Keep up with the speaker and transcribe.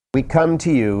We come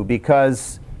to you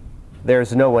because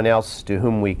there's no one else to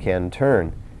whom we can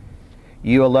turn.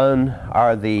 You alone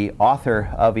are the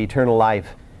author of eternal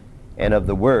life and of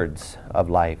the words of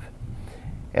life.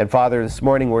 And Father, this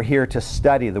morning we're here to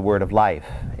study the word of life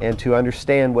and to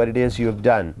understand what it is you have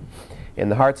done in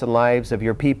the hearts and lives of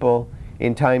your people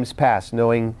in times past,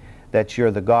 knowing that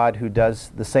you're the God who does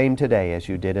the same today as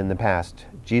you did in the past.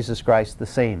 Jesus Christ the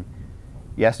same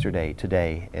yesterday,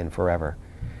 today, and forever.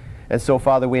 And so,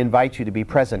 Father, we invite you to be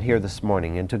present here this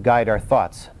morning and to guide our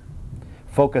thoughts,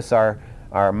 focus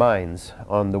our minds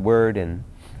on the Word, and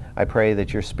I pray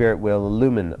that your Spirit will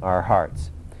illumine our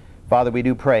hearts. Father, we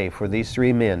do pray for these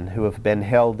three men who have been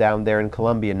held down there in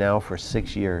Colombia now for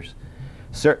 6 years.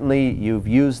 Certainly, you've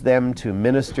used them to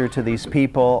minister to these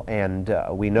people, and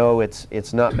we know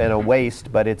it's not been a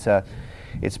waste, but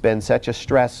it's been such a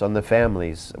stress on the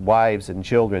families, wives and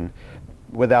children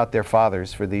without their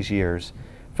fathers for these years.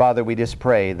 Father, we just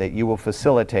pray that you will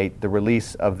facilitate the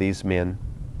release of these men,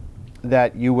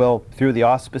 that you will, through the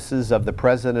auspices of the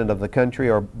President of the country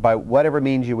or by whatever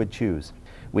means you would choose,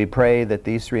 we pray that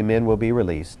these three men will be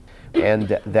released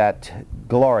and that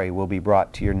glory will be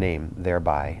brought to your name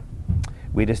thereby.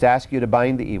 We just ask you to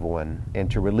bind the evil one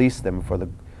and to release them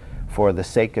for the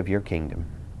sake of your kingdom.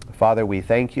 Father, we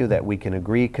thank you that we can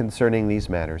agree concerning these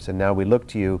matters, and now we look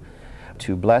to you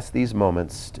to bless these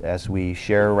moments as we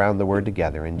share around the Word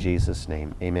together. In Jesus'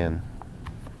 name, amen.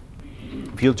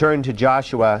 If you'll turn to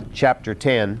Joshua chapter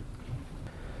 10,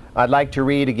 I'd like to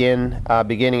read again,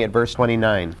 beginning at verse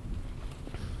 29.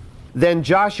 Then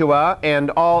Joshua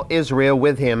and all Israel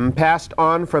with him passed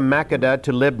on from Makkedah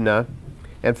to Libnah,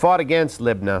 and fought against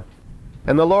Libnah.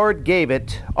 And the Lord gave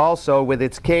it also with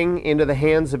its king into the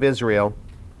hands of Israel,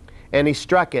 and he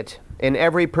struck it, and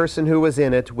every person who was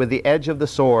in it, with the edge of the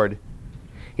sword.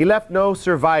 He left no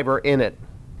survivor in it.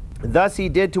 Thus he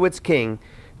did to its king,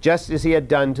 just as he had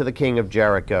done to the king of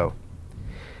Jericho.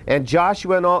 And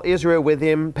Joshua and all Israel with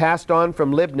him passed on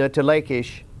from Libnah to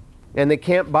Lachish, and they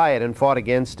camped by it and fought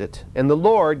against it. And the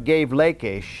Lord gave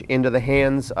Lachish into the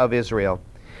hands of Israel.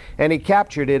 And he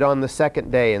captured it on the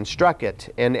second day, and struck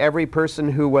it, and every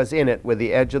person who was in it with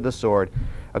the edge of the sword,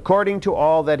 according to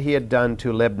all that he had done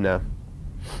to Libnah.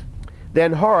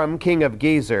 Then Horam, king of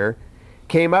Gezer,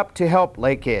 came up to help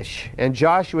Lachish, and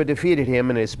Joshua defeated him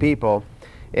and his people,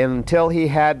 until he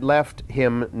had left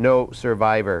him no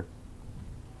survivor.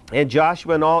 And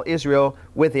Joshua and all Israel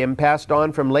with him passed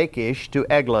on from Lachish to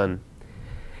Eglon.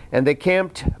 And they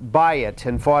camped by it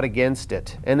and fought against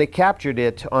it. And they captured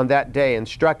it on that day and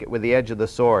struck it with the edge of the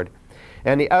sword.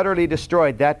 And he utterly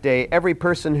destroyed that day every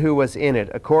person who was in it,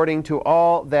 according to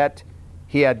all that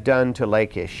he had done to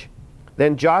Lachish.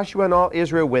 Then Joshua and all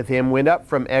Israel with him went up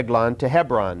from Eglon to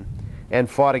Hebron and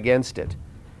fought against it.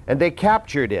 And they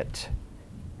captured it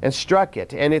and struck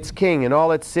it, and its king, and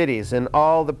all its cities, and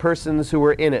all the persons who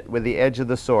were in it with the edge of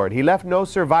the sword. He left no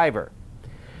survivor,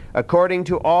 according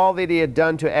to all that he had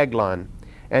done to Eglon,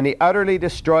 and he utterly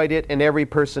destroyed it and every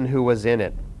person who was in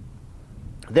it.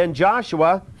 Then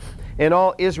Joshua and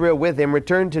all Israel with him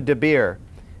returned to Debir,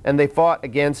 and they fought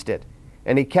against it.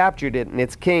 And he captured it and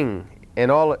its king and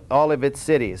all of its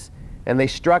cities, and they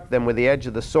struck them with the edge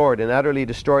of the sword and utterly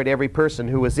destroyed every person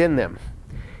who was in them.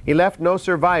 He left no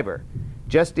survivor,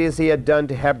 just as he had done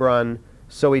to Hebron,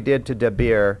 so he did to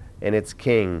Debir and its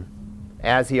king,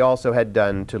 as he also had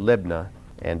done to Libnah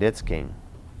and its king.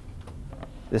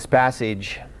 This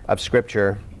passage of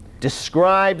Scripture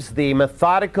describes the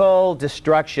methodical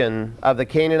destruction of the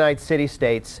Canaanite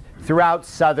city-states throughout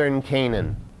southern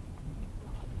Canaan.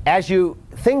 As you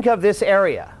think of this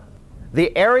area,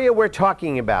 the area we're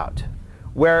talking about,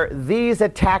 where these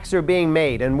attacks are being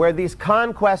made and where these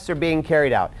conquests are being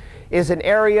carried out, is an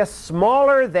area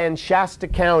smaller than Shasta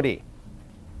County.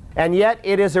 And yet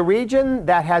it is a region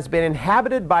that has been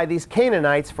inhabited by these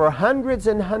Canaanites for hundreds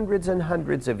and hundreds and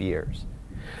hundreds of years.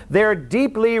 They're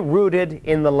deeply rooted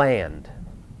in the land.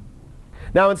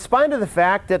 Now, in spite of the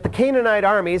fact that the Canaanite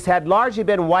armies had largely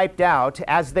been wiped out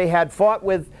as they had fought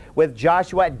with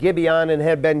Joshua at Gibeon and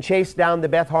had been chased down the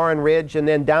Beth Horon Ridge and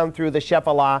then down through the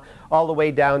Shephelah all the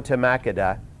way down to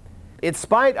Makkedah, in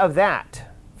spite of that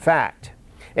fact,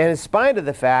 and in spite of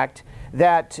the fact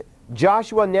that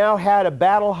Joshua now had a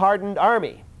battle-hardened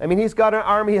army. I mean, he's got an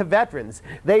army of veterans.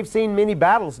 They've seen many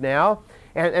battles now,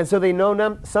 and so they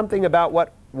know something about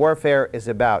what warfare is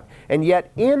about. And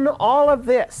yet, in all of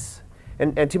this,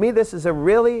 and to me this is a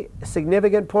really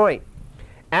significant point,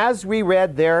 as we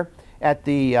read there at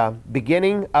the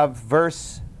beginning of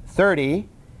verse 30,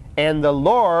 and the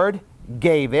Lord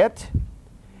gave it,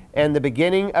 and the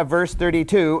beginning of verse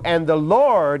 32, and the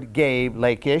Lord gave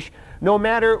Lachish, no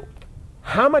matter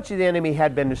how much of the enemy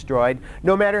had been destroyed,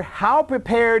 no matter how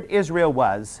prepared Israel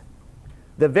was,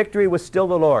 the victory was still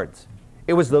the Lord's.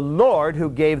 It was the Lord who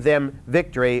gave them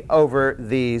victory over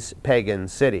these pagan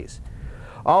cities.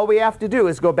 All we have to do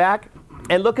is go back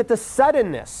and look at the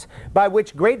suddenness by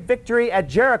which great victory at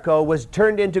Jericho was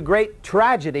turned into great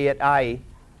tragedy at Ai,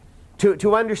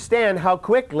 to understand how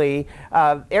quickly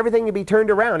everything can be turned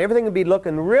around. Everything can be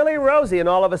looking really rosy, and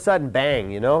all of a sudden,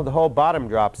 bang, the whole bottom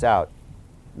drops out.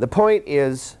 The point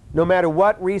is, no matter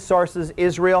what resources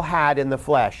Israel had in the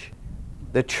flesh,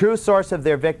 the true source of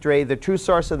their victory, the true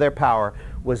source of their power,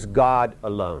 was God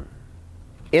alone.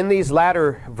 In these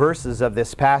latter verses of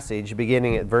this passage,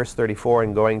 beginning at verse 34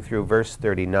 and going through verse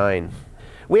 39,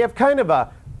 we have kind of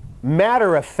a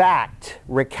matter-of-fact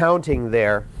recounting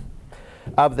there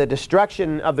of the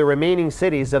destruction of the remaining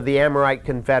cities of the Amorite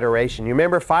Confederation. You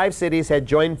remember 5 cities had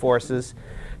joined forces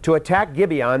to attack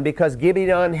Gibeon because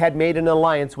Gibeon had made an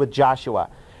alliance with Joshua.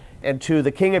 And to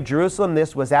the king of Jerusalem,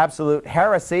 this was absolute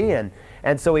heresy,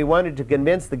 and so he wanted to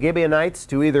convince the Gibeonites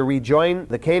to either rejoin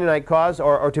the Canaanite cause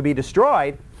or to be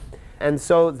destroyed. And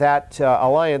so that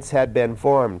alliance had been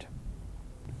formed.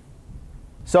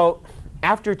 So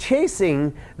after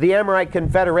chasing the Amorite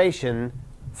Confederation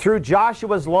through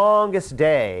Joshua's longest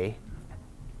day,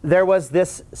 there was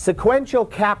this sequential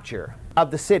capture of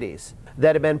the cities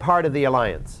that had been part of the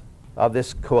alliance, of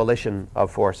this coalition of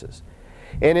forces.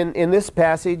 And in this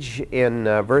passage, in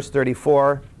verse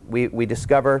 34, we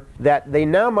discover that they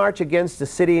now march against a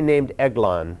city named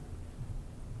Eglon.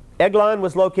 Eglon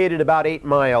was located about 8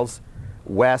 miles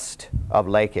west of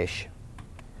Lachish.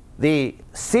 The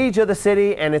siege of the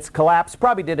city and its collapse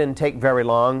probably didn't take very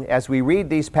long. As we read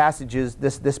these passages,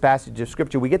 this passage of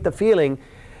Scripture, we get the feeling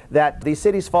that these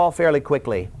cities fall fairly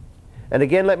quickly. And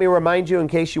again, let me remind you, in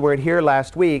case you weren't here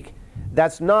last week,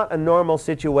 that's not a normal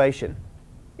situation.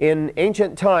 In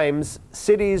ancient times,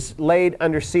 cities laid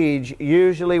under siege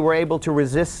usually were able to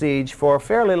resist siege for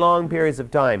fairly long periods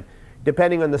of time,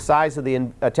 depending on the size of the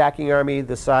attacking army,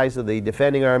 the size of the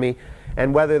defending army,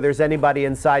 and whether there's anybody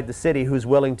inside the city who's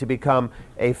willing to become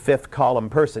a fifth column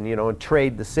person, and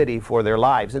trade the city for their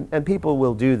lives. And people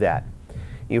will do that.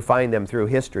 You find them through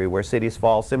history where cities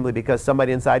fall simply because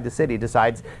somebody inside the city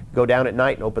decides to go down at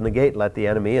night and open the gate and let the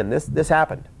enemy in. This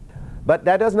happened. But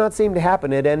that does not seem to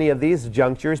happen at any of these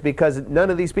junctures because none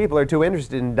of these people are too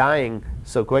interested in dying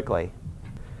so quickly.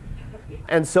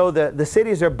 And so the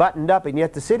cities are buttoned up, and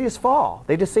yet the cities fall.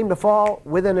 They just seem to fall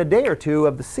within a day or two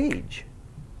of the siege.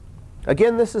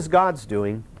 Again, this is God's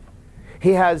doing.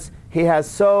 He has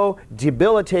so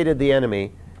debilitated the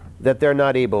enemy that they're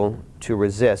not able to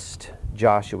resist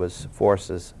Joshua's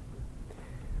forces.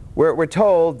 We're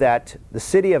told that the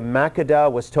city of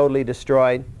Makkedah was totally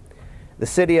destroyed. The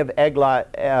city of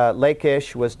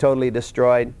Lachish was totally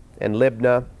destroyed, and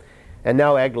Libnah, and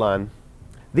now Eglon.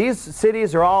 These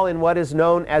cities are all in what is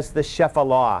known as the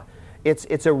Shephelah.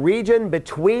 It's a region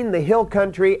between the hill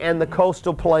country and the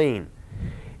coastal plain.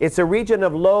 It's a region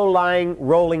of low-lying,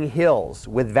 rolling hills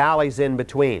with valleys in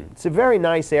between. It's a very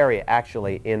nice area,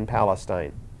 actually, in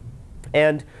Palestine.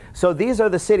 And so these are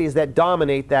the cities that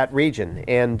dominate that region.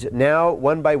 And now,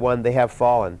 one by one, they have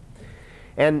fallen.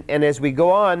 And as we go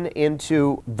on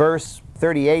into verse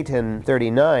 38 and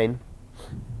 39,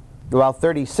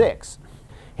 36,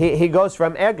 he goes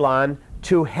from Eglon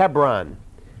to Hebron.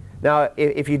 Now,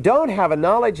 if you don't have a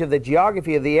knowledge of the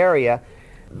geography of the area,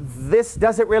 this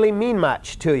doesn't really mean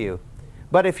much to you.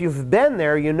 But if you've been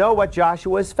there, you know what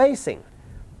Joshua is facing.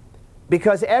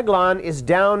 Because Eglon is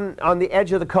down on the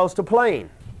edge of the coastal plain.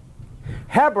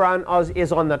 Hebron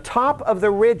is on the top of the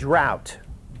ridge route,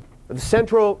 the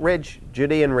central ridge,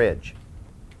 Judean ridge.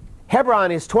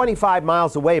 Hebron is 25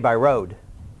 miles away by road,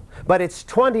 but it's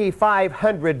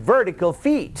 2,500 vertical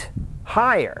feet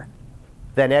higher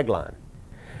than Eglon.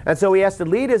 And so he has to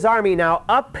lead his army now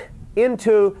up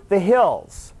into the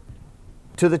hills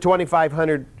to the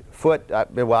 2,500 foot,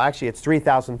 actually it's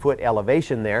 3,000 foot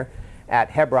elevation there at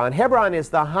Hebron. Hebron is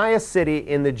the highest city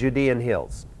in the Judean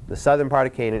hills, the southern part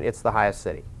of Canaan. It's the highest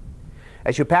city.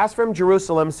 As you pass from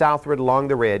Jerusalem southward along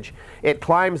the ridge, it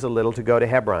climbs a little to go to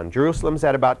Hebron. Jerusalem's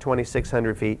at about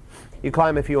 2,600 feet. You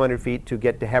climb a few hundred feet to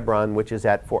get to Hebron, which is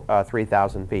at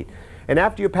 3,000 feet. And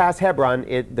after you pass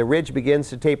Hebron, the ridge begins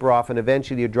to taper off, and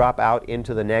eventually you drop out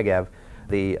into the Negev,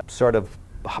 the sort of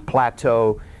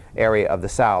plateau area of the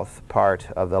south part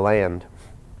of the land.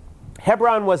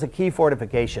 Hebron was a key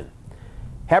fortification.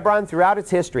 Hebron, throughout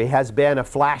its history, has been a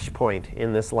flashpoint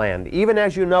in this land, even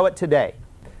as you know it today.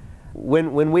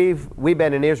 When we've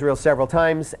been in Israel several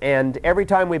times, and every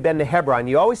time we've been to Hebron,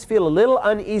 you always feel a little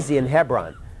uneasy in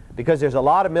Hebron because there's a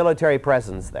lot of military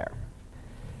presence there.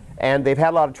 And they've had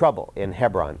a lot of trouble in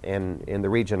Hebron and in the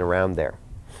region around there.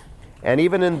 And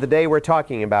even in the day we're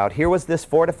talking about, here was this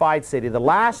fortified city, the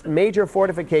last major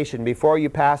fortification before you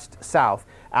passed south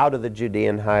out of the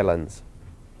Judean highlands.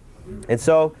 And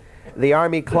so the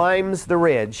army climbs the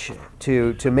ridge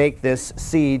to make this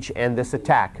siege and this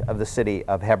attack of the city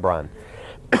of Hebron.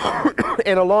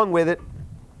 And along with it,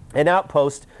 an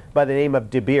outpost by the name of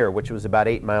Debir, which was about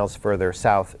 8 miles further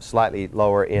south, slightly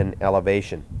lower in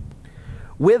elevation.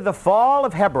 With the fall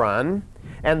of Hebron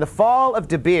and the fall of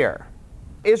Debir,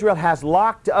 Israel has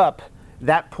locked up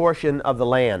that portion of the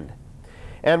land.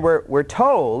 And we're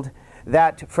told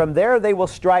that from there they will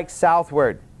strike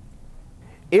southward.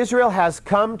 Israel has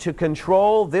come to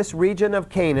control this region of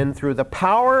Canaan through the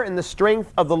power and the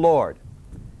strength of the Lord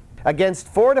against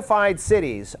fortified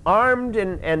cities, armed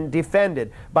and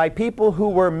defended by people who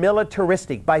were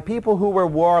militaristic, by people who were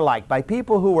warlike, by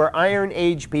people who were Iron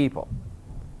Age people.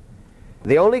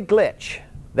 The only glitch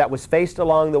that was faced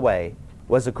along the way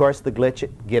was, of course, the glitch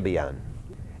at Gibeon.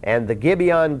 And the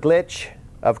Gibeon glitch,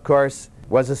 of course,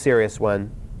 was a serious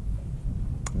one.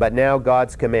 But now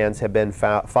God's commands have been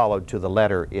followed to the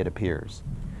letter, it appears.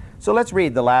 So let's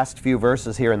read the last few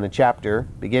verses here in the chapter,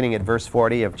 beginning at verse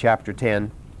 40 of chapter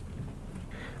 10.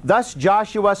 Thus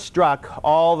Joshua struck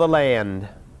all the land,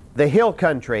 the hill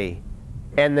country,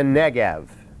 and the Negev,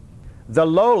 the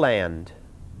lowland,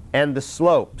 and the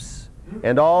slopes,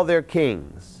 and all their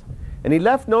kings. And he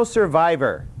left no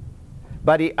survivor,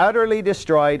 but he utterly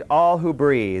destroyed all who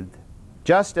breathed,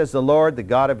 just as the Lord, the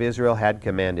God of Israel, had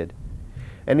commanded.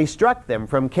 And he struck them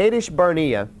from Kadesh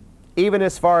Barnea, even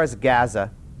as far as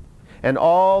Gaza, and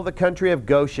all the country of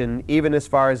Goshen, even as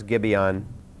far as Gibeon.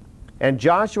 And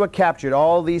Joshua captured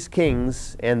all these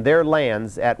kings and their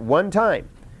lands at one time,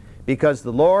 because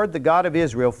the Lord, the God of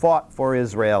Israel, fought for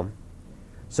Israel.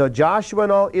 So Joshua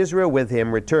and all Israel with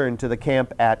him returned to the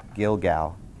camp at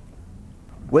Gilgal.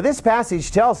 Well, this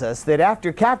passage tells us that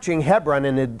after capturing Hebron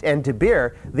and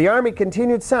Debir, the army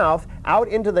continued south out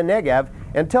into the Negev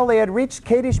until they had reached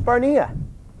Kadesh Barnea.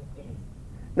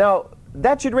 Now,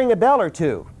 that should ring a bell or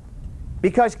two,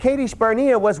 because Kadesh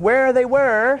Barnea was where they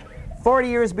were 40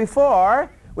 years before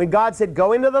when God said,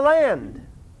 go into the land.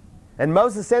 And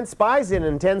Moses sent spies in,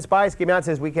 and 10 spies came out and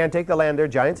says, we can't take the land. There are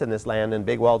giants in this land and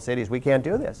big walled cities. We can't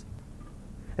do this.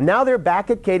 And now they're back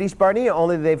at Kadesh Barnea,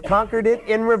 only they've conquered it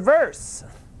in reverse.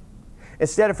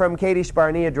 Instead of from Kadesh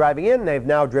Barnea driving in, they've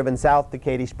now driven south to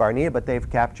Kadesh Barnea, but they've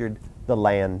captured the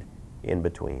land in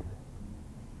between.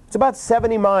 It's about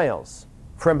 70 miles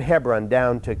from Hebron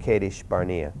down to Kadesh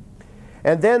Barnea.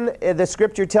 And then the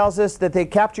scripture tells us that they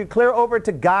captured clear over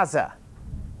to Gaza.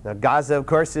 Now Gaza, of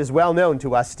course, is well known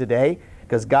to us today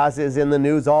because Gaza is in the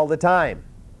news all the time.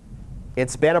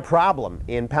 It's been a problem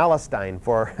in Palestine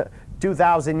for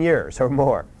 2,000 years or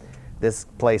more, this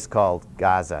place called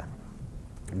Gaza.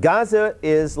 Gaza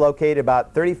is located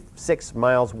about 36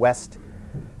 miles west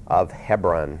of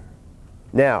Hebron.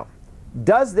 Now,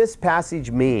 does this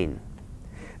passage mean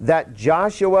that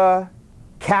Joshua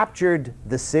captured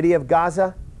the city of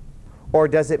Gaza? Or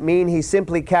does it mean he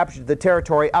simply captured the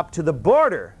territory up to the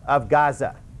border of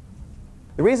Gaza?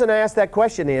 The reason I ask that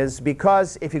question is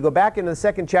because if you go back into the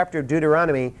 2nd chapter of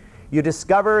Deuteronomy, you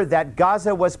discover that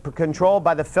Gaza was controlled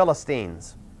by the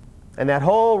Philistines. And that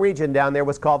whole region down there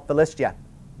was called Philistia.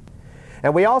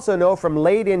 And we also know from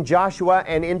late in Joshua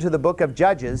and into the book of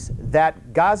Judges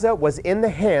that Gaza was in the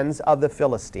hands of the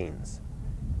Philistines.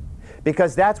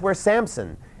 Because that's where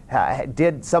Samson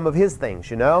did some of his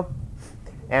things, you know.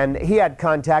 And he had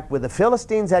contact with the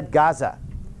Philistines at Gaza.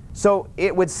 So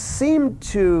it would seem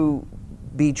to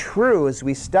be true as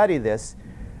we study this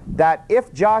that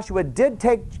if Joshua did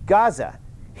take Gaza,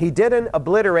 he didn't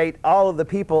obliterate all of the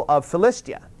people of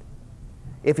Philistia.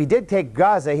 If he did take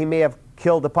Gaza, he may have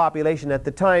killed the population at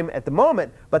the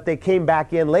moment, but they came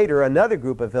back in later, another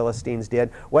group of Philistines did.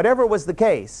 Whatever was the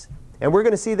case, and we're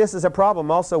going to see this as a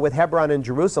problem also with Hebron and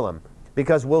Jerusalem,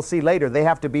 because we'll see later they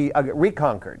have to be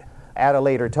reconquered at a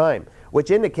later time, which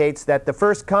indicates that the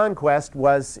first conquest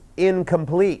was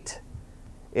incomplete.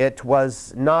 It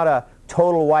was not a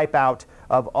total wipeout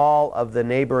of all of the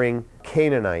neighboring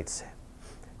Canaanites.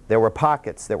 There were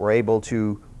pockets that were able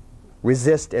to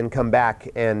resist and come back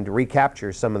and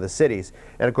recapture some of the cities.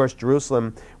 And of course,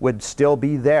 Jerusalem would still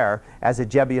be there as a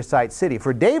Jebusite city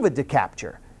for David to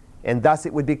capture, and thus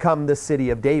it would become the city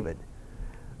of David.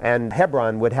 And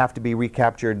Hebron would have to be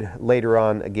recaptured later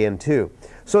on again too.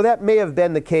 So that may have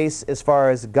been the case as far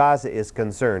as Gaza is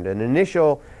concerned. An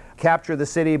initial capture of the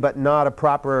city, but not a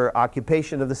proper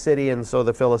occupation of the city, and so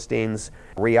the Philistines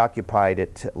reoccupied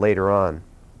it later on.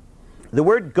 The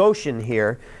word Goshen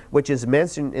here, which is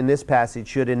mentioned in this passage,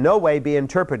 should in no way be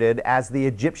interpreted as the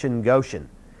Egyptian Goshen.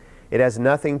 It has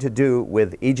nothing to do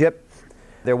with Egypt.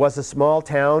 There was a small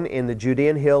town in the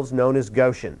Judean hills known as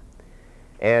Goshen,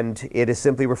 and it is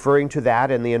simply referring to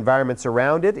that and the environments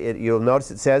around it. You'll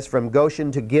notice it says from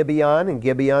Goshen to Gibeon, and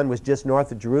Gibeon was just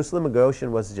north of Jerusalem, and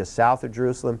Goshen was just south of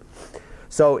Jerusalem.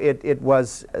 So it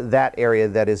was that area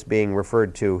that is being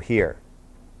referred to here.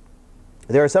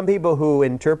 There are some people who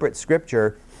interpret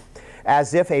Scripture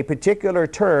as if a particular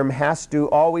term has to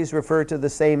always refer to the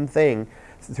same thing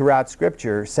throughout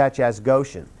Scripture, such as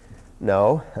Goshen.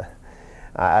 No.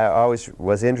 I always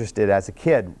was interested as a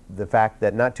kid, the fact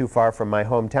that not too far from my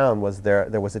hometown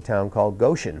there was a town called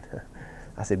Goshen.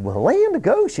 I said, well, land of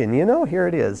Goshen, here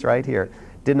it is, right here.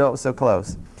 Didn't know it was so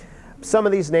close. Some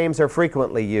of these names are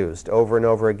frequently used over and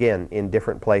over again in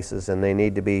different places, and they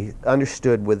need to be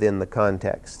understood within the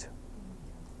context.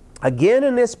 Again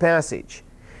in this passage,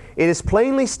 it is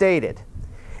plainly stated,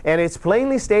 and it's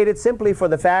plainly stated simply for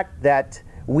the fact that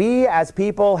we as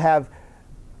people have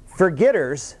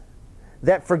forgetters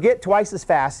that forget twice as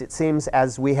fast, it seems,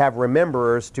 as we have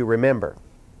rememberers to remember.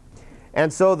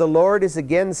 And so the Lord is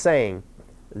again saying,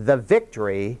 the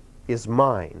victory is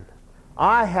mine.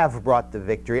 I have brought the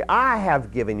victory. I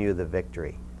have given you the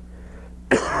victory.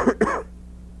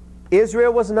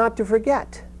 Israel was not to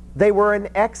forget. They were an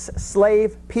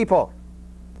ex-slave people.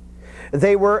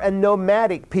 They were a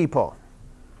nomadic people.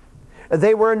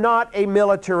 They were not a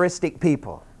militaristic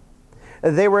people.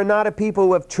 They were not a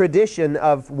people of tradition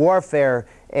of warfare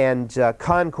and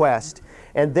conquest.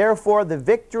 And therefore the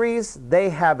victories they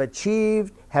have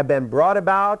achieved have been brought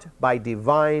about by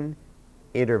divine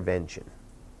intervention.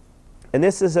 And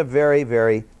this is a very,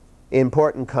 very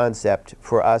important concept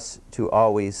for us to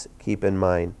always keep in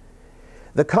mind.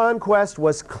 The conquest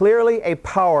was clearly a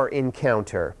power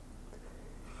encounter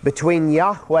between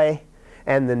Yahweh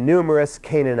and the numerous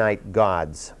Canaanite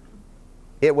gods.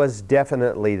 It was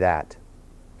definitely that.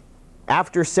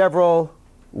 After several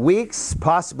weeks,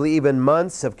 possibly even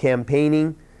months of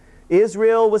campaigning,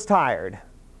 Israel was tired.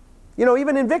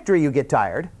 Even in victory you get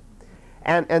tired.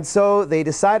 And so they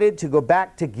decided to go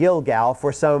back to Gilgal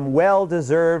for some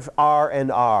well-deserved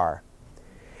R&R.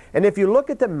 And if you look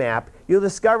at the map, you'll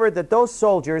discover that those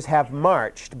soldiers have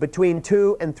marched between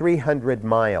 200 and 300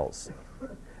 miles.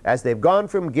 As they've gone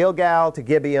from Gilgal to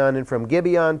Gibeon, and from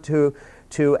Gibeon to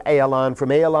Aelon, from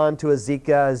Aelon to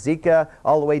Azekah,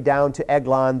 all the way down to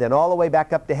Eglon, then all the way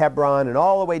back up to Hebron, and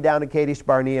all the way down to Kadesh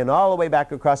Barnea, and all the way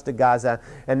back across to Gaza,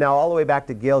 and now all the way back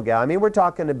to Gilgal. We're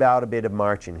talking about a bit of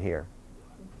marching here.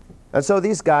 And so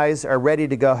these guys are ready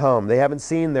to go home. They haven't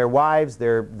seen their wives,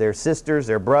 their sisters,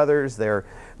 their brothers, their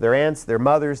aunts, their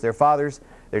mothers, their fathers,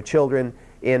 their children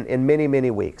in many,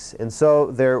 many weeks. And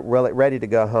so they're ready to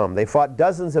go home. They fought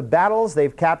dozens of battles.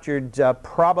 They've captured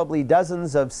probably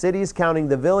dozens of cities, counting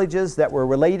the villages that were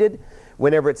related.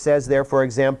 Whenever it says there, for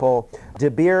example,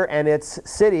 Debir and its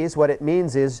cities, what it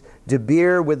means is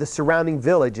Debir with the surrounding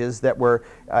villages that were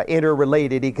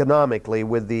interrelated economically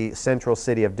with the central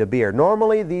city of Debir.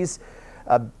 Normally, the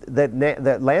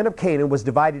land of Canaan was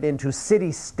divided into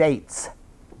city-states.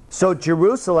 So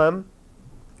Jerusalem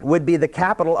would be the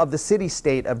capital of the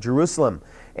city-state of Jerusalem.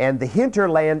 And the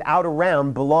hinterland out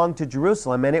around belonged to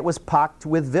Jerusalem, and it was pocked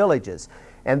with villages.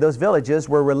 And those villages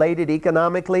were related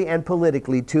economically and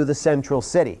politically to the central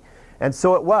city. And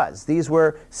so it was. These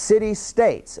were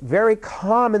city-states, very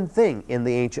common thing in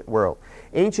the ancient world.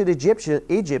 Ancient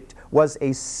Egypt was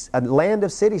a land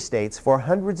of city-states for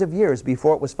hundreds of years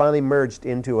before it was finally merged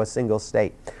into a single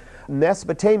state.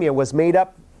 Mesopotamia was made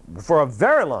up for a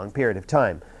very long period of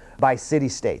time by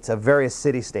city-states, of various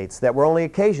city-states that were only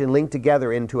occasionally linked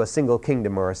together into a single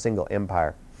kingdom or a single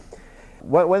empire.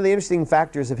 One of the interesting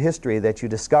factors of history that you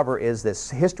discover is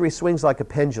this: history swings like a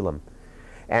pendulum.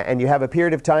 And you have a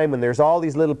period of time when there's all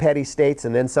these little petty states,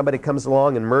 and then somebody comes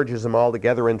along and merges them all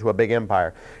together into a big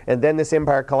empire. And then this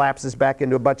empire collapses back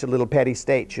into a bunch of little petty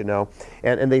states,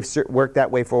 and they've worked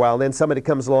that way for a while. And then somebody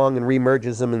comes along and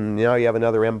remerges them, and now you have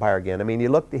another empire again. You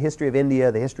look at the history of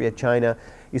India, the history of China,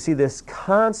 you see this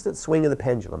constant swing of the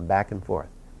pendulum back and forth.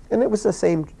 And it was the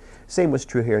same was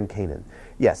true here in Canaan.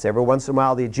 Yes, every once in a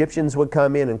while the Egyptians would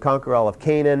come in and conquer all of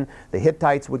Canaan. The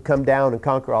Hittites would come down and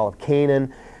conquer all of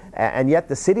Canaan. And yet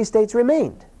the city-states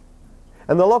remained.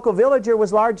 And the local villager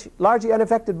was largely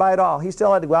unaffected by it all. He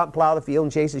still had to go out and plow the field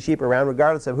and chase the sheep around,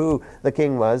 regardless of who the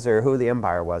king was or who the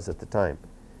empire was at the time.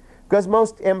 Because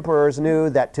most emperors knew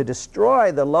that to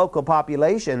destroy the local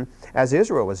population, as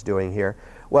Israel was doing here,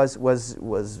 was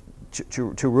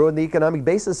to ruin the economic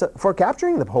basis for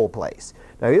capturing the whole place.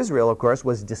 Now Israel, of course,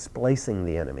 was displacing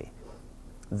the enemy.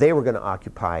 They were going to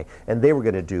occupy, and they were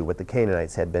going to do what the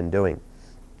Canaanites had been doing.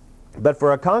 But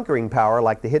for a conquering power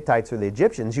like the Hittites or the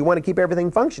Egyptians, you want to keep everything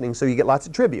functioning so you get lots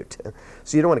of tribute.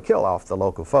 So you don't want to kill off the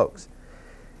local folks.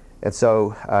 And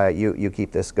so you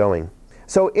keep this going.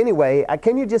 So anyway,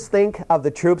 can you just think of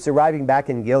the troops arriving back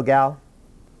in Gilgal?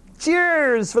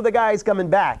 Cheers for the guys coming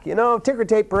back. You know, ticker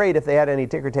tape parade if they had any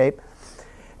ticker tape.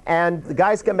 And the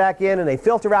guys come back in and they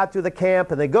filter out through the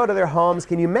camp and they go to their homes.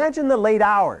 Can you imagine the late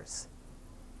hours?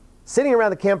 Sitting around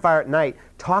the campfire at night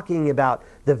talking about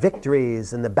the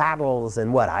victories and the battles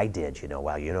and what I did,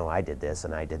 I did this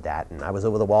and I did that and I was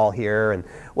over the wall here and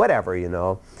whatever,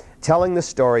 telling the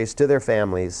stories to their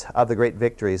families of the great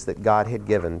victories that God had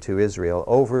given to Israel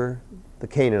over the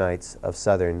Canaanites of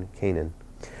southern Canaan.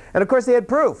 And of course they had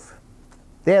proof.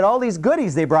 They had all these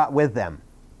goodies they brought with them.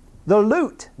 The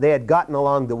loot they had gotten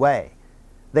along the way.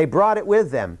 They brought it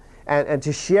with them. And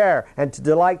to share and to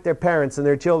delight their parents and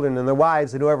their children and their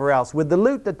wives and whoever else with the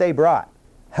loot that they brought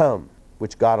home,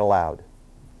 which God allowed.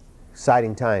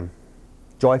 Exciting time.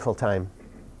 Joyful time.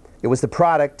 It was the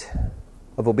product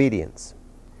of obedience.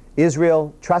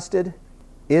 Israel trusted,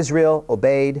 Israel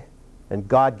obeyed, and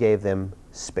God gave them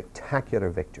spectacular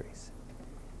victories.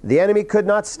 The enemy could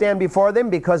not stand before them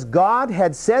because God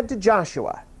had said to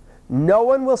Joshua, "No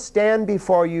one will stand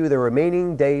before you the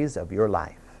remaining days of your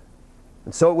life."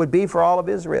 And so it would be for all of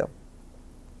Israel.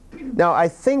 Now, I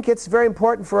think it's very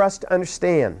important for us to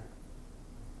understand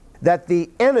that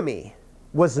the enemy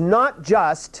was not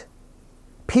just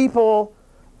people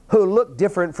who looked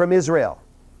different from Israel,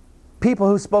 people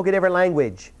who spoke a different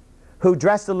language, who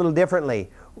dressed a little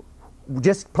differently,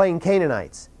 just plain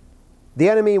Canaanites. The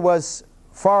enemy was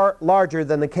far larger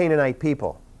than the Canaanite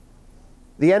people.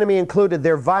 The enemy included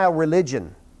their vile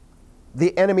religion.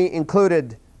 The enemy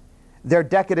included their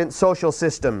decadent social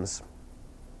systems.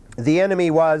 The enemy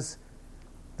was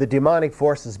the demonic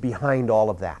forces behind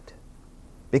all of that.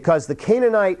 Because the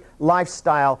Canaanite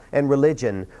lifestyle and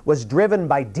religion was driven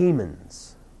by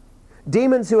demons.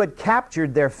 Demons who had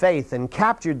captured their faith and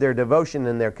captured their devotion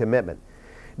and their commitment.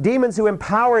 Demons who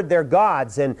empowered their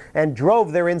gods and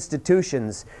drove their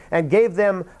institutions and gave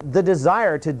them the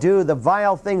desire to do the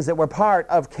vile things that were part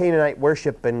of Canaanite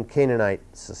worship and Canaanite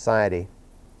society.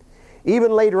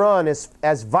 Even later on,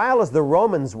 as vile as the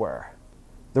Romans were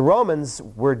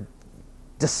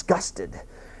disgusted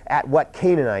at what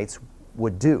Canaanites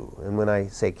would do. And when I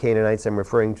say Canaanites, I'm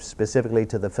referring specifically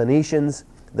to the Phoenicians.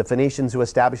 The Phoenicians who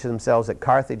established themselves at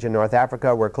Carthage in North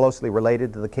Africa were closely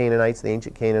related to the Canaanites, the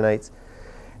ancient Canaanites,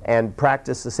 and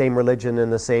practiced the same religion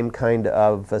and the same kind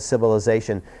of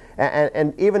civilization.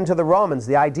 And even to the Romans,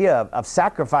 the idea of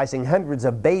sacrificing hundreds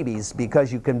of babies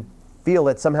because you can feel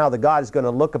that somehow the God is going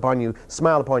to look upon you,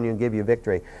 smile upon you, and give you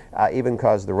victory, even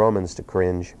caused the Romans to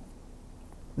cringe.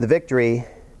 The victory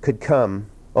could come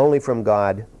only from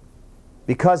God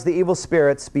because the evil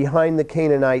spirits behind the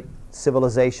Canaanite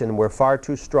civilization were far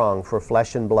too strong for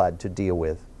flesh and blood to deal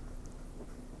with.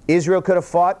 Israel could have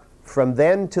fought from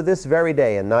then to this very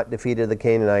day and not defeated the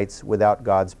Canaanites without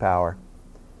God's power.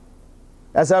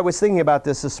 As I was thinking about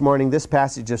this morning, this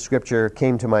passage of Scripture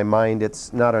came to my mind.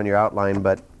 It's not on your outline,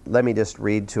 but let me just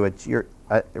read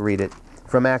it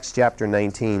from Acts chapter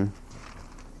 19.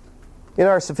 In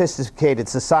our sophisticated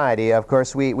society, of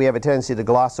course, we have a tendency to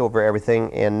gloss over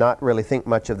everything and not really think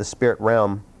much of the spirit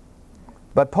realm.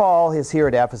 But Paul is here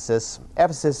at Ephesus.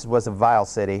 Ephesus was a vile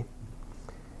city.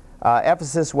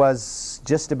 Ephesus was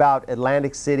just about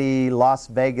Atlantic City, Las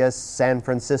Vegas, San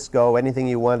Francisco, anything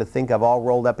you want to think of, all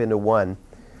rolled up into one.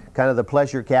 Kind of the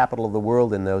pleasure capital of the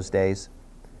world in those days.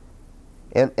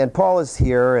 And Paul is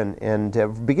here,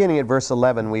 and beginning at verse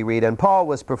 11 we read, "And Paul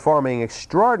was performing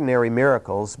extraordinary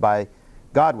miracles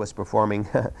God was performing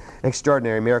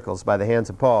extraordinary miracles by the hands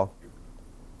of Paul,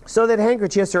 so that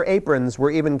handkerchiefs or aprons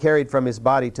were even carried from his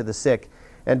body to the sick,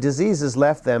 and diseases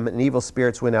left them, and evil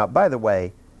spirits went out." By the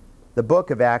way, the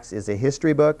book of Acts is a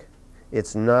history book.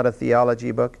 It's not a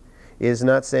theology book. It is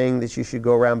not saying that you should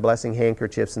go around blessing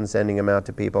handkerchiefs and sending them out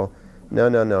to people.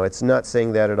 No. It's not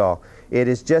saying that at all. It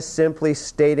is just simply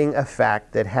stating a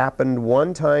fact that happened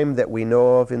one time that we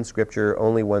know of in Scripture,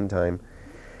 only one time.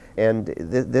 And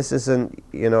this isn't,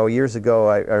 years ago,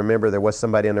 I remember there was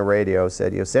somebody on the radio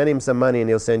said, "You send him some money and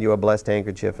he'll send you a blessed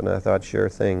handkerchief." And I thought, sure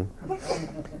thing.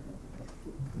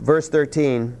 Verse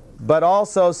 13, "But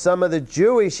also some of the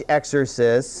Jewish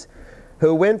exorcists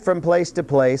who went from place to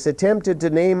place attempted to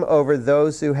name over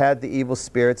those who had the evil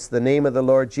spirits the name of the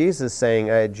Lord Jesus, saying,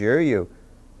 'I adjure you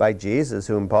by Jesus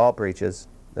whom Paul preaches.'"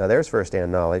 Now there's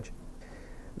first-hand knowledge.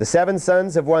 "The 7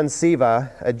 sons of one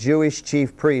Siva, a Jewish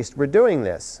chief priest, were doing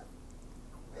this."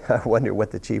 I wonder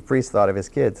what the chief priest thought of his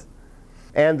kids.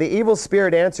 And the evil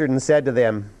spirit answered and said to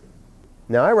them,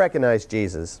 now I recognize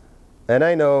Jesus, and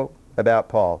I know about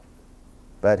Paul,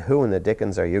 but who in the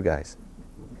dickens are you guys?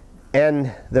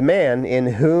 And the man in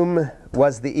whom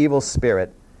was the evil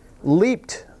spirit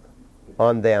leaped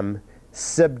on them,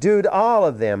 subdued all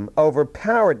of them,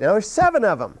 overpowered. Now there's 7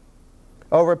 of them.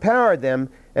 Overpowered them,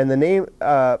 and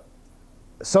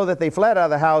so that they fled out of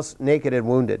the house naked and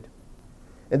wounded.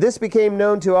 And this became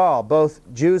known to all, both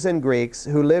Jews and Greeks,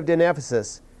 who lived in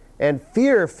Ephesus. And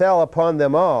fear fell upon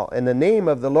them all, and the name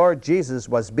of the Lord Jesus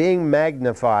was being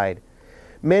magnified.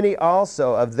 Many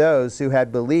also of those who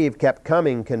had believed kept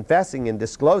coming, confessing and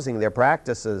disclosing their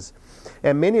practices.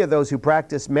 And many of those who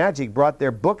practiced magic brought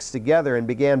their books together and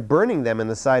began burning them in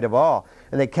the sight of all.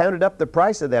 And they counted up the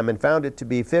price of them and found it to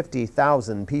be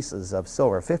 50,000 pieces of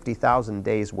silver, 50,000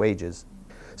 days' wages.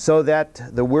 So that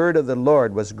the word of the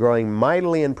Lord was growing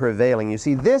mightily and prevailing. You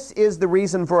see, this is the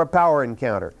reason for a power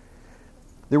encounter.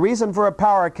 The reason for a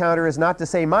power encounter is not to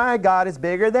say, my God is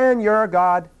bigger than your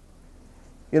God.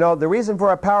 You know, the reason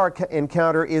for a power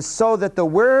encounter is so that the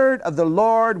word of the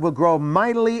Lord will grow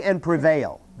mightily and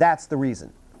prevail. That's the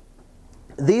reason.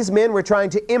 These men were trying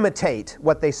to imitate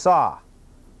what they saw.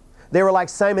 They were like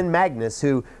Simon Magus,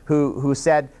 who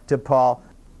said to Paul,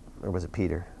 or was it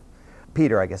Peter?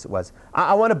 Peter, I guess it was,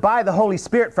 I want to buy the Holy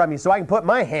Spirit from you so I can put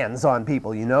my hands on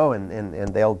people, you know,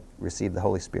 and they'll receive the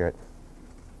Holy Spirit.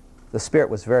 The Spirit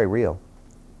was very real.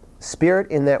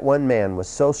 Spirit in that one man was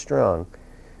so strong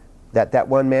that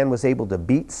one man was able to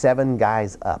beat 7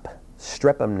 guys up,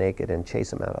 strip them naked, and chase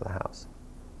them out of the house.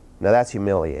 Now that's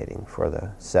humiliating for the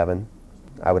 7,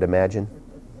 I would imagine.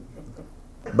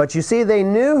 But you see, they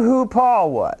knew who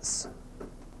Paul was.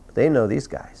 They know these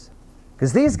guys.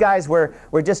 Because these guys were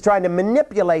just trying to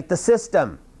manipulate the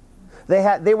system.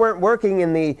 They weren't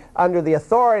working under the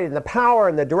authority and the power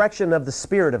and the direction of the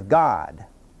Spirit of God.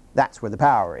 That's where the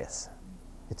power is.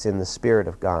 It's in the Spirit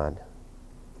of God.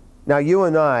 Now you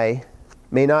and I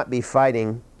may not be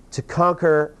fighting to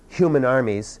conquer human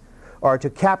armies or to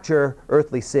capture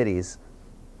earthly cities,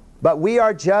 but we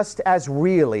are just as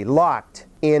really locked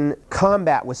in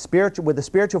combat with the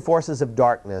spiritual forces of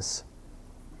darkness,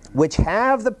 which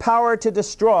have the power to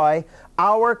destroy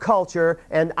our culture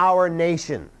and our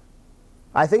nation.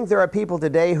 I think there are people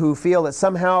today who feel that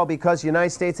somehow because the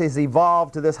United States has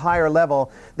evolved to this higher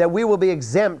level, that we will be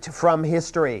exempt from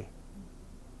history.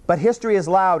 But history is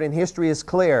loud and history is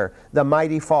clear. The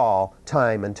mighty fall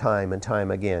time and time and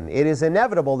time again. It is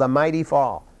inevitable, the mighty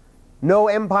fall. No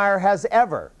empire has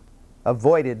ever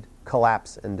avoided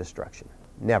collapse and destruction.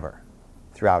 Never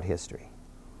throughout history.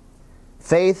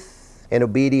 Faith and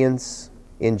obedience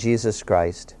in Jesus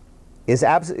Christ is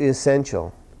absolutely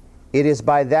essential. It is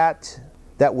by that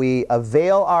we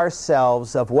avail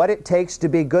ourselves of what it takes to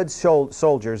be good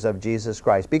soldiers of Jesus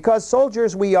Christ. Because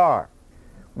soldiers we are,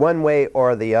 one way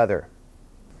or the other.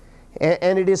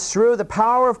 And it is through the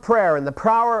power of prayer and the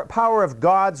power of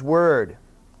God's Word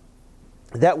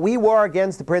that we war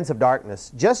against the Prince of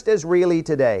Darkness, just as really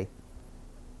today.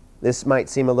 This might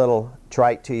seem a little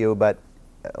trite to you, but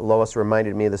Lois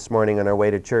reminded me this morning on our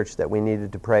way to church that we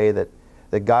needed to pray that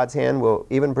God's hand will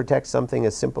even protect something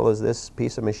as simple as this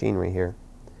piece of machinery here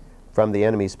from the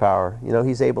enemy's power. You know,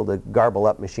 he's able to garble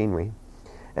up machinery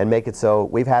and make it so.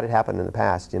 We've had it happen in the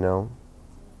past, you know.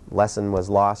 Lesson was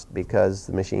lost because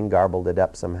the machine garbled it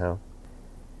up somehow.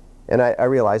 And I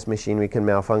realized machinery can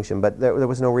malfunction, but there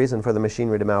was no reason for the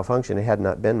machinery to malfunction. It had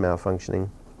not been malfunctioning.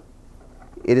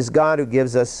 It is God who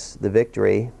gives us the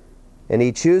victory, and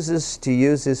He chooses to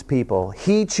use His people.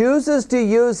 He chooses to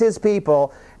use His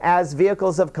people as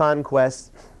vehicles of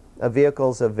conquest,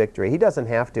 vehicles of victory. He doesn't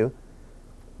have to.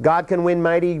 God can win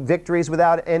mighty victories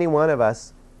without any one of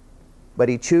us, but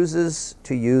He chooses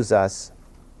to use us.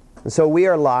 And so we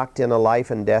are locked in a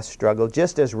life and death struggle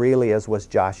just as really as was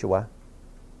Joshua.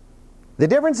 The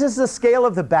difference is the scale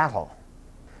of the battle.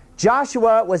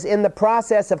 Joshua was in the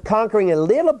process of conquering a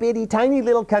little bitty, tiny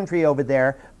little country over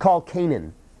there called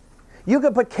Canaan. You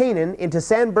could put Canaan into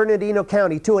San Bernardino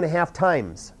County 2.5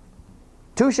 times.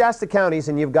 2 Shasta counties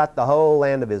and you've got the whole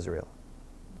land of Israel.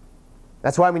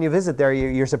 That's why when you visit there,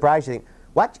 you're surprised. You think,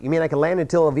 what? You mean I can land in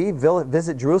Tel Aviv,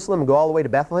 visit Jerusalem, and go all the way to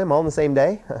Bethlehem all in the same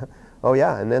day? Oh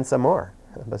yeah, and then some more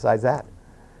besides that.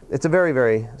 It's a very,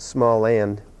 very small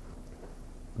land.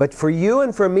 But for you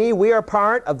and for me, we are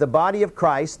part of the body of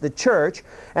Christ, the church,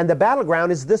 and the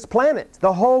battleground is this planet,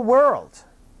 the whole world.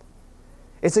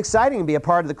 It's exciting to be a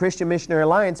part of the Christian Missionary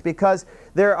Alliance because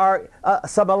there are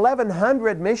some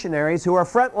 1,100 missionaries who are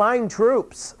frontline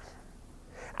troops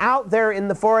out there in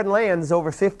the foreign lands, over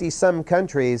 50-some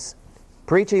countries,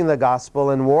 preaching the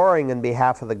gospel and warring in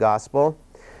behalf of the gospel.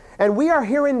 And we are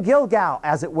here in Gilgal,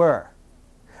 as it were.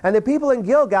 And the people in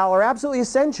Gilgal are absolutely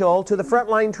essential to the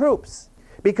frontline troops,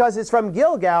 because it's from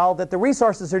Gilgal that the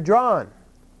resources are drawn.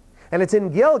 And it's in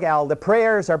Gilgal the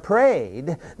prayers are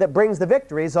prayed that brings the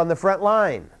victories on the front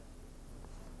line.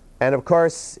 And of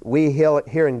course, we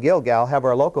here in Gilgal have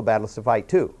our local battles to fight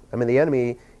too. I mean, the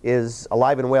enemy is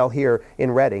alive and well here in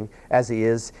Reading as he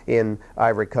is in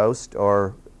Ivory Coast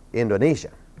or Indonesia.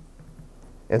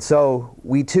 And so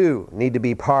we too need to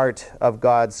be part of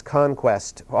God's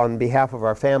conquest on behalf of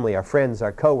our family, our friends,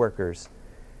 our co-workers,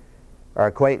 our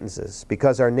acquaintances,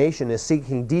 because our nation is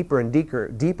sinking deeper and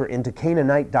deeper into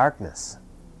Canaanite darkness.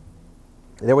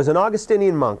 There was an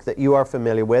Augustinian monk that you are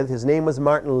familiar with. His name was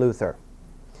Martin Luther.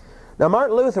 Now,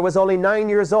 Martin Luther was only 9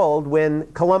 years old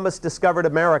when Columbus discovered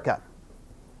America.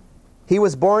 He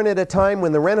was born at a time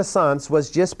when the Renaissance was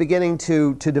just beginning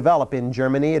to develop in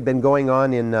Germany. It had been going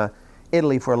on in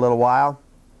Italy for a little while.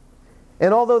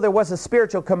 And although there was a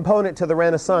spiritual component to the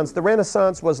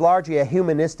Renaissance was largely a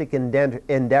humanistic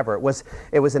endeavor.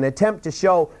 It was an attempt to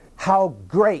show how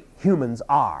great humans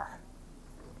are.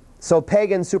 So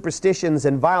pagan superstitions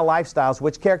and vile lifestyles,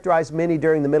 which characterized many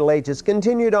during the Middle Ages,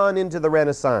 continued on into the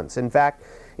Renaissance. In fact,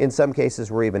 in some cases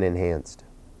were even enhanced.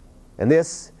 And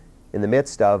this in the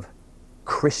midst of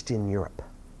Christian Europe.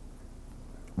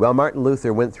 Well, Martin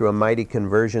Luther went through a mighty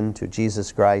conversion to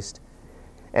Jesus Christ.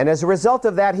 And as a result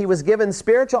of that, he was given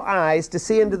spiritual eyes to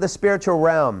see into the spiritual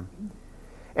realm.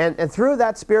 And through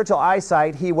that spiritual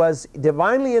eyesight, he was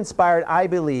divinely inspired, I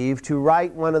believe, to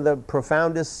write one of the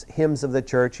profoundest hymns of the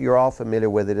church. You're all familiar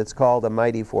with it. It's called "A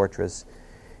Mighty Fortress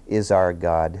is Our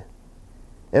God."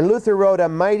 And Luther wrote, "A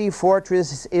mighty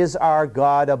fortress is our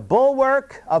God, a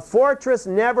bulwark, a fortress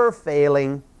never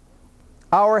failing.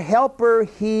 Our helper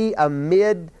he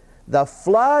amid the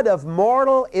flood of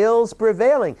mortal ills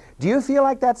prevailing." Do you feel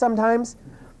like that sometimes?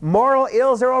 Mortal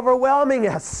ills are overwhelming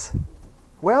us.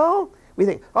 Well, we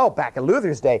think, oh, back in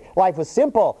Luther's day, life was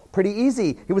simple, pretty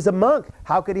easy. He was a monk.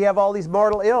 How could he have all these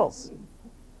mortal ills?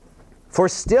 "For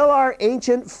still our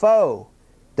ancient foe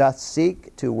doth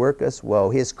seek to work us woe.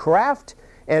 His craft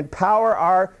and power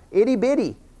are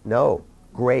itty-bitty." No,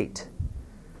 great.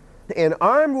 "And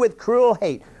armed with cruel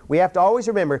hate." We have to always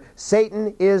remember,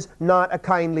 Satan is not a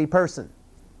kindly person.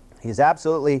 He's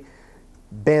absolutely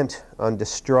bent on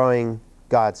destroying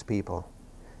God's people.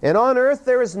 "And on earth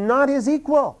there is not his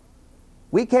equal."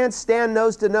 We can't stand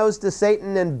nose to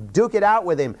Satan and duke it out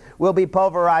with him. We'll be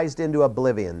pulverized into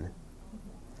oblivion.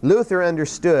 Luther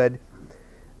understood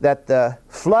that the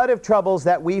flood of troubles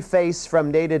that we face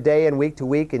from day to day and week to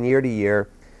week and year to year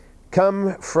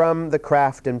come from the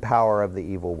craft and power of the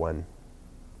evil one.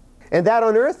 And that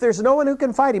on earth there's no one who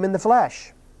can fight him in the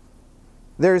flesh.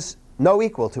 There's no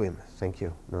equal to him. Thank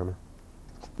you, Norma.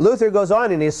 Luther goes on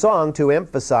in his song to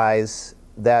emphasize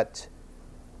that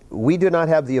we do not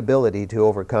have the ability to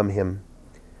overcome him.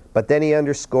 But then he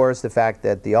underscores the fact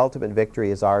that the ultimate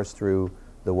victory is ours through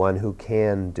the one who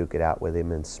can duke it out with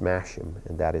him and smash him,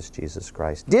 and that is Jesus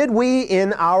Christ. "Did we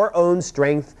in our own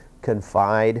strength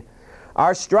confide,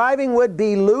 our striving would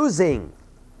be losing."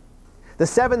 The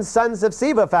 7 sons of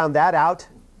Sceva found that out.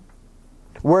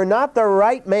 "Were not the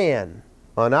right man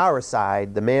on our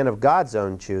side, the man of God's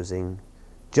own choosing,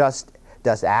 just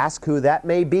does ask who that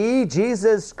may be,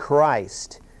 Jesus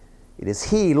Christ. It is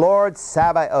he, Lord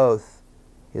Sabaoth,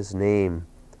 his name,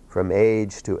 from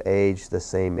age to age the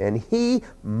same, and he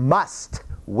must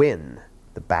win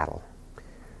the battle."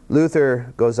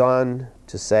 Luther goes on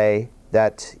to say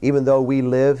that even though we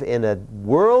live in a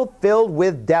world filled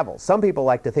with devils, some people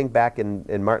like to think back in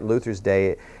Martin Luther's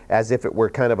day as if it were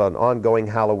kind of an ongoing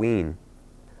Halloween.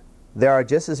 There are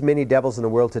just as many devils in the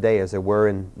world today as there were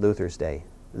in Luther's day.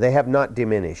 They have not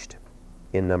diminished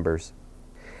in numbers.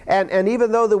 And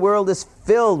even though the world is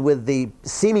filled with the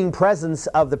seeming presence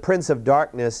of the Prince of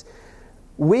Darkness,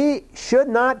 we should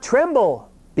not tremble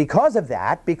because of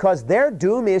that, because their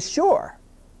doom is sure.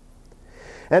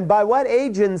 And by what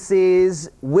agencies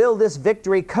will this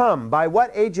victory come? By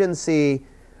what agency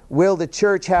will the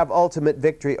church have ultimate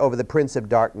victory over the Prince of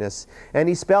Darkness? And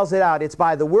he spells it out. It's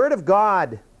by the Word of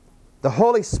God, the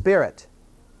Holy Spirit,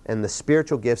 and the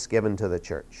spiritual gifts given to the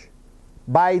church.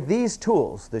 By these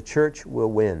tools, the church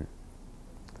will win.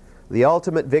 The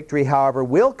ultimate victory, however,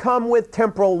 will come with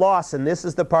temporal loss, and this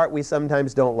is the part we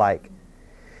sometimes don't like.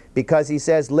 Because he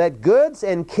says, "Let goods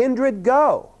and kindred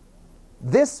go.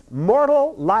 This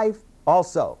mortal life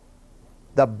also.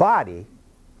 The body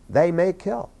they may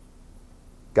kill."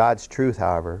 God's truth,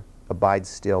 however, abides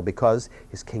still because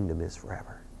his kingdom is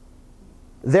forever.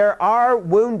 There are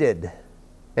wounded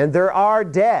and there are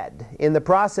dead in the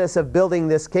process of building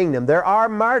this kingdom. There are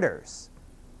martyrs.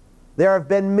 There have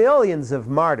been millions of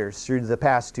martyrs through the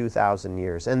past 2,000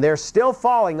 years, and they're still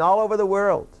falling all over the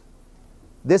world.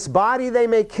 This body they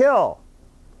may kill,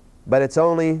 but it's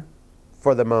only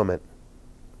for the moment.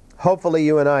 Hopefully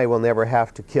you and I will never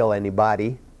have to kill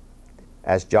anybody,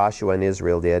 as Joshua and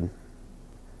Israel did.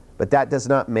 But that does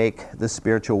not make the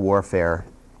spiritual warfare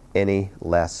any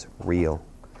less real.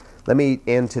 Let me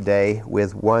end today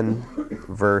with one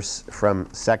verse from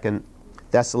 2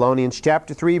 Thessalonians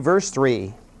chapter 3, verse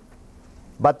 3.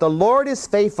 But the Lord is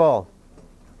faithful,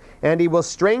 and He will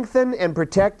strengthen and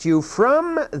protect you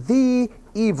from the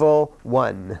evil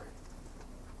one.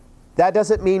 That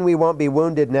doesn't mean we won't be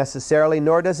wounded necessarily,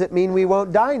 nor does it mean we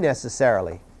won't die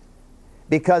necessarily,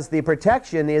 because the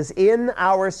protection is in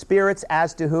our spirits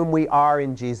as to whom we are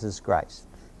in Jesus Christ.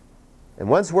 And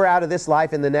once we're out of this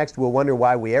life, in the next, we'll wonder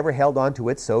why we ever held on to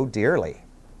it so dearly.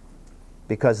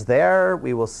 Because there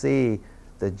we will see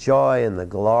the joy and the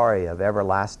glory of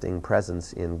everlasting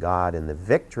presence in God and the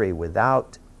victory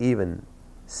without even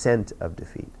scent of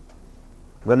defeat.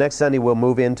 Well, next Sunday we'll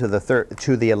move into the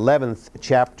 11th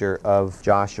chapter of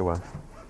Joshua.